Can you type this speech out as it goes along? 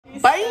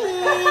Bye.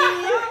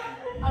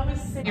 I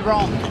was sick. You're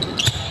wrong.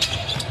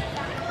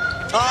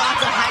 Oh,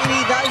 to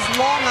Haiti, those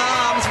long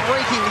arms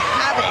wreaking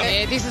havoc.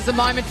 Yeah, this is the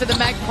moment for the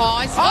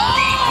Magpies.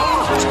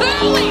 Oh!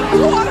 Turley!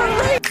 What a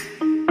read!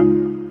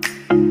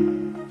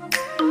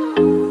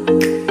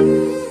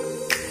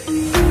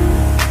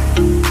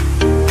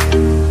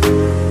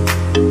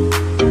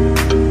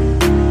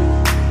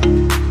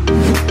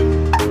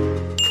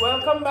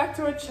 Welcome back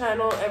to our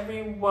channel,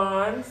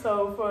 everyone.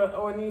 So for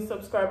our new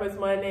subscribers,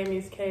 my name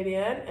is Katie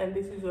Ann, and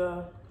this is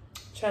a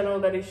channel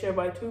that is shared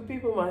by two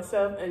people,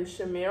 myself and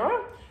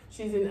Shamira.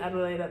 She's in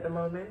Adelaide at the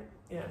moment.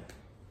 Yeah.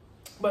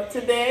 But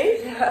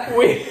today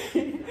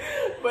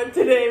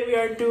we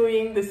are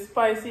doing the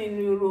spicy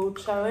noodle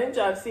challenge.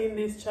 I've seen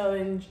this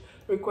challenge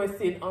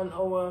requested on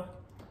our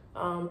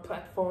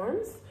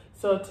platforms.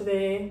 So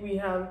today we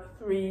have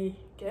 3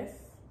 guests,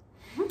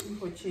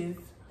 which is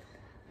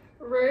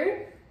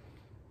Rue,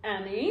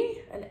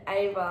 Annie, and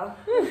Ava.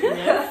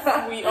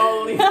 Yes, we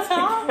all live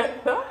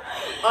together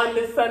on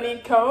the sunny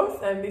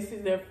coast, and this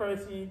is their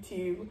first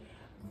YouTube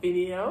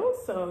video,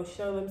 so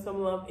show them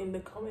some love in the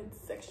comment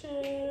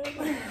section.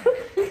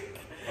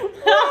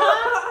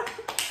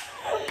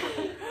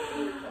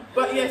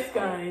 But yes,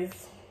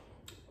 guys,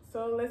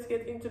 so let's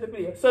get into the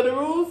video. So the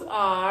rules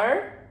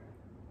are,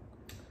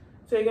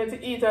 so you're going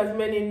to eat as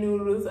many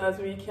noodles as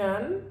we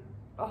can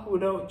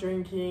without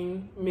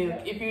drinking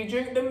milk. If you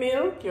drink the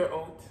milk, you're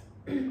out.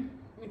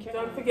 Okay.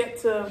 Don't forget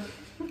to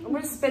I'm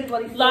going to spend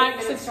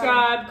like,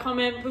 subscribe,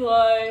 comment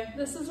below.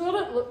 This is what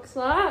it looks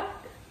like.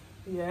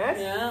 Yes.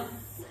 Yeah.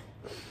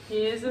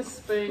 Here's a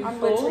spoonful.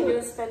 I'm literally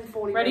going to spend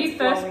 40 Ready? minutes.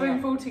 First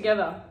spoonful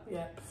together.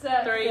 Yeah.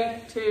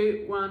 3,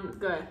 2, 1,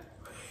 go.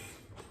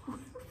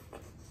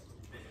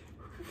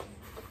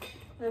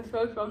 That's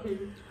so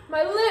shocking.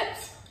 My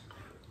lips.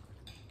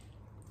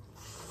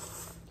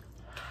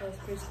 That's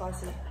pretty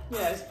spicy.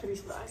 Yeah, it's pretty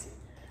spicy.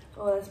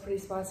 Oh, that's pretty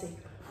spicy.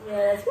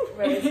 Yeah, that's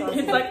very spicy.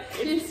 It's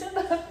like You said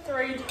that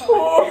 3 times. it's the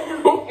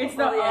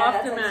Oh, yeah,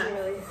 that's aftermath.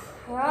 actually really...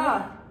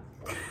 Ah.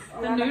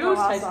 The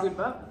noodles taste good,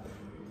 but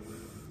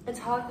It's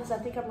hard because I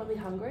think I'm really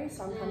hungry,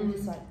 so I'm kind of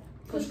just like...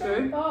 it's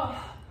good. Oh.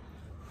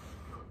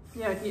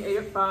 Yeah, if you eat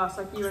it fast,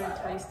 like you won't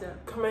taste it.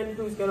 Comment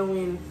who's gonna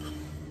win.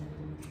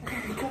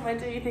 Comment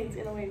who you think's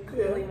gonna win.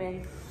 Clearly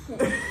me.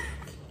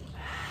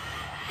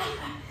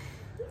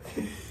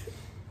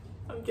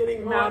 I'm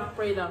getting hot. Mouth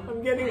breather.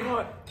 I'm getting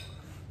hot.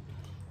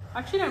 I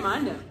actually don't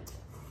mind it.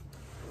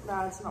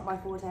 No, it's not my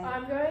forte.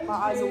 I'm going My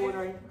eyes are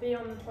watering. be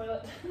on the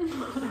toilet.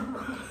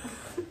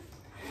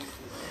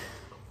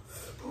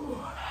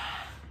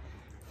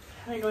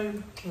 How you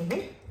going?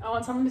 Mm-hmm. I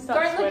want someone to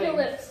start Don't lick sweating. your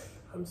lips.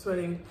 I'm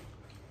sweating.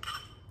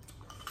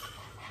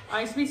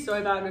 I used to be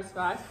so bad with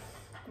spice.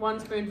 1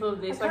 spoonful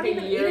of this I like can't a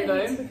even year eat it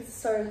ago. because it's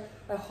so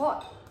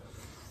hot.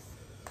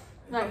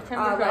 No,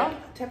 temperature.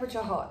 Like,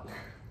 temperature hot.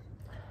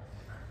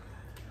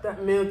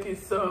 That milk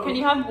is so... Can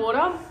you have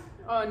water?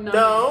 Oh no.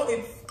 No,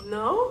 it's...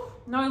 No?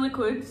 No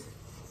liquids.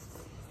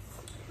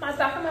 My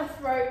back of my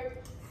throat.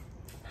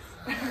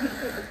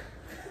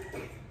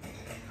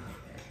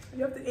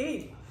 You have to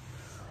eat.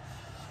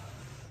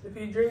 If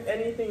you drink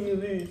anything, you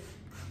lose.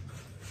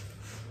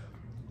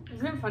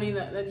 Isn't it funny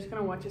that they're just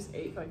gonna watch us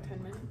eat for like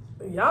 10 minutes?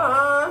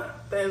 Yeah,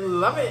 they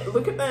love it.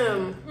 Look at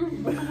them.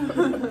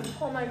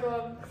 Oh my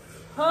god.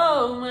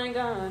 Oh my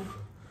god.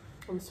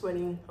 I'm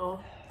sweating. Oh,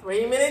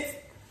 3 minutes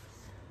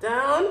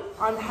down.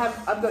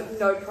 I've got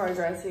no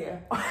progress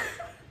here.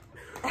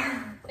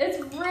 It's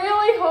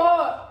really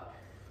hot.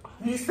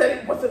 You said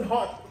it wasn't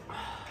hot.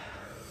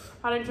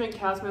 I don't drink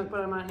cow's milk,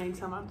 but I might need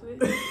some after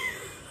this.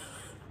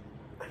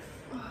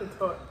 It's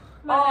hot.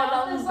 My Oh, mouth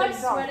that is was like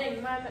big time.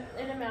 sweating. My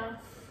inner mouth.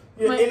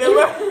 Your My- inner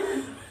mouth.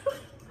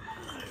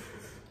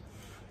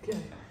 Okay.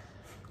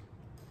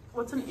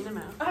 What's an inner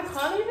mouth? I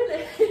can't even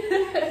eat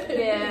it.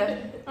 Yeah.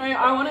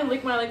 I want to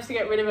lick my lips to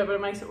get rid of it, but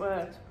it makes it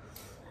worse.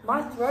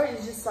 My throat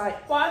is just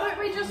like... Why don't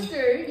we just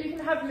do, you can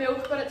have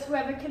milk, but it's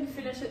whoever can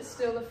finish it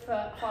still the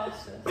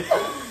fastest.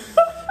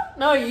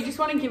 No, you just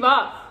want to give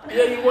up.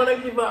 Yeah, you want to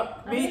give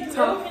up. I Be need a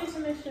tough. milk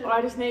intermission.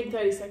 I just need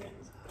 30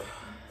 seconds.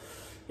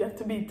 You have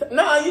to be tough.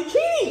 No, you're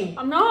cheating.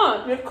 I'm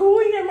not. You're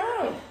cooling your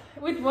mouth.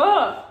 With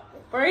what?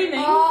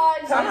 Breathing. Oh,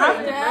 I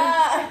have to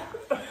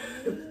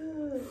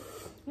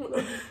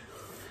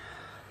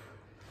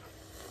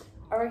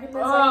I reckon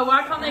there's Oh,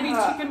 why can't they be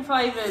chicken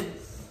flavored?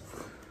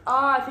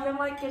 I think I'm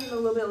like getting a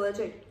little bit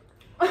allergic.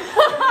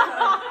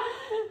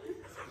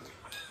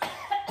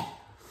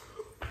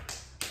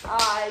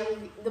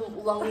 The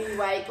longer you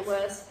wait, the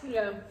worse.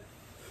 Yeah.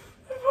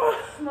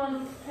 Come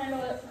on,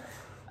 handle it.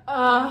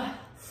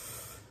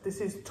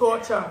 This is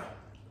torture.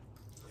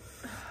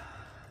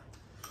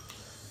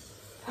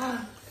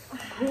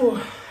 Ooh.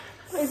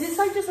 Is this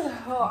like just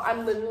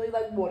I'm literally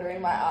like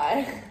watering my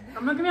eye.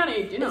 I'm not gonna be able to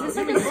eat dinner. Is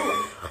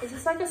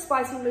this like a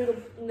spicy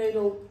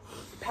noodle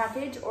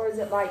package, or is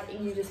it like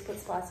you just put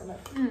spice on it?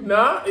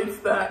 No, it's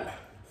that.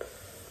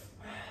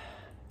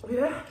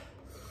 Yeah.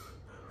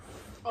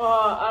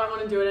 Oh, I don't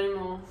want to do it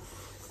anymore.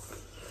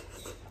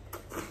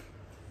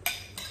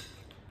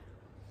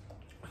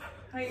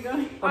 How you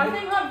going? I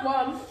think I've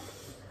won.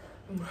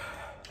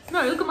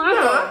 No, look at my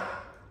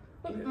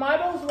bowl. Look, my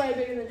bowl's way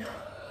bigger than yours.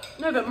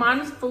 No, but mine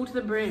was full to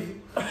the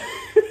brim.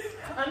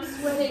 I'm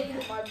sweating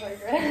at my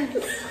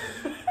progress.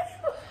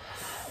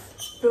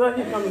 I feel like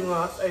you're coming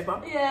last,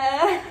 Ava.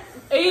 Yeah.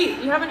 Eat.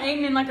 You haven't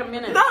eaten in like a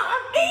minute. No,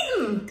 I'm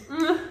eating.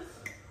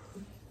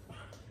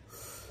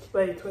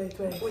 Wait.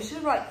 We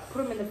should like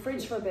put them in the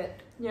fridge for a bit.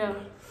 Yeah.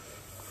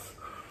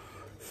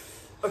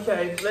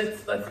 Okay,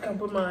 let's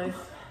compromise.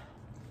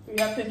 We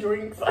have to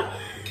drink some.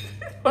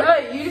 No,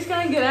 you're just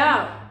gonna get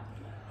out.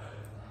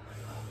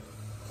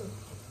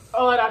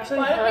 Oh, it actually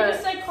Why don't we hurt.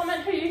 just say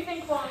comment who you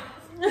think won?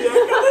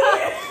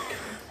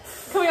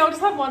 Can we all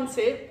just have one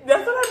sip?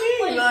 That's what I mean.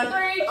 Please, Like,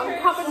 3, 2, I'm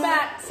coming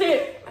back.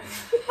 Sip.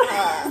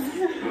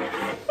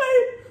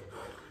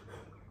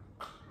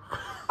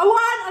 I won!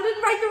 I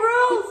didn't break the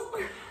rules!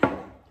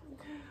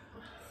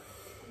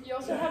 You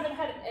also haven't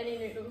had any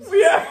noodles.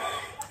 yeah.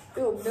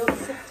 Ooh, milk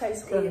soup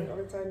tastes good on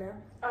its own now.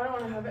 I don't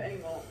want to have it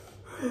anymore.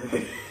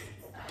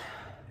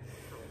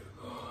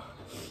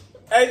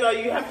 Ava,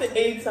 you have to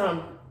eat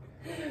some.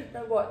 No,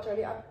 what,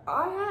 Jodie?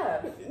 I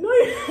have. No.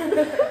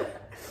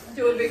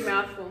 Do a big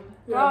mouthful.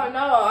 No,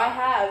 I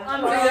have.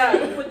 I'm Put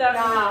that. Put that.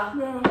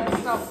 Nah.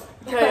 That's not.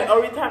 Okay,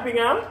 are we tapping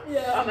out?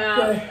 Yeah. I'm out.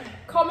 Okay.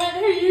 Comment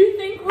who you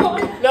think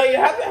won. No, you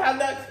have to have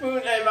that spoon,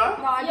 Ava.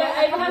 No, I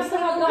Yeah, Ava has to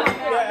have that.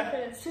 Yeah.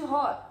 It's too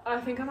hot.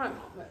 I think I might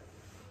vomit.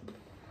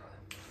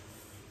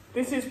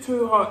 This is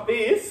too hot.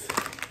 This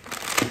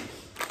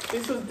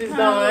was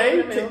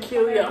designed to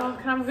kill you. Oh,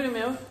 can I have a bit of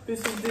milk?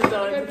 This is designed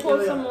Go to pour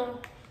kill some you. more.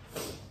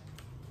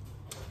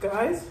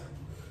 Guys,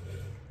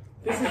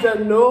 this is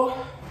a no.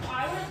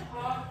 I went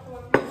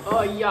hardcore.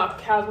 Oh, yuck.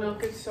 Cow's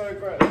milk is so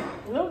gross.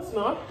 No, it's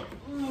not.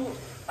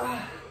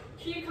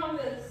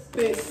 Cucumbers.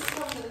 This.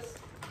 Cucumbers.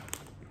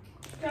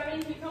 Do you have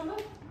any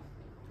cucumbers?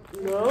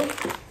 No.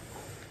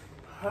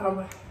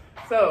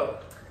 So,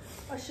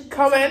 I should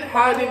comment,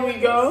 how did we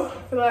go?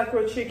 I feel like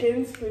we're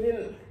chickens. We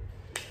didn't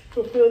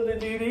fulfill the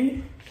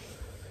duty.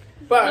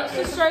 But, Let's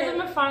just show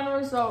them a final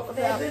result of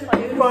our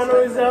plate. final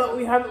result,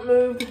 we haven't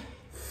moved.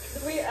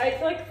 We ate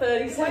for like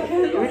 30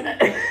 seconds.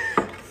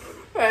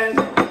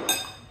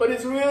 But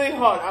it's really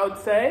hot, I would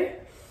say.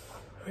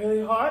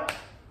 Really hot.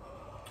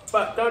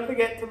 But don't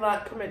forget to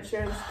like, comment,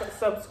 share, and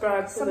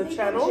subscribe to the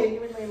channel.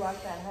 Genuinely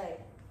like that, hey.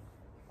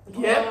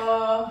 Yep.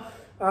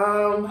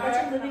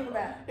 Imagine living with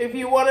that. If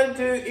you want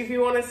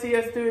to see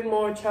us doing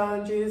more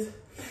challenges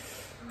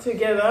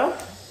together,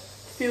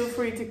 feel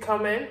free to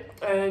comment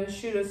and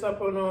shoot us up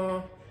on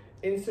our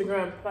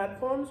Instagram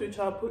platforms, which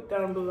I'll put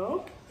down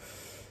below.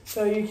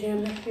 So you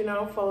can,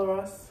 follow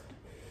us.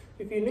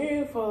 If you're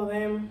new, follow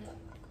them.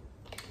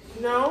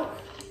 No?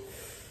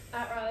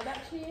 Right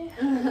back to you.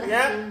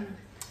 Yeah.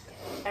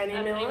 Annie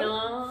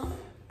Miller.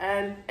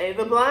 And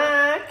Ava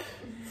Black.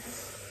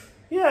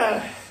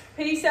 Yeah.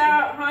 Peace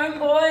out,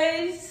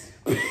 homeboys.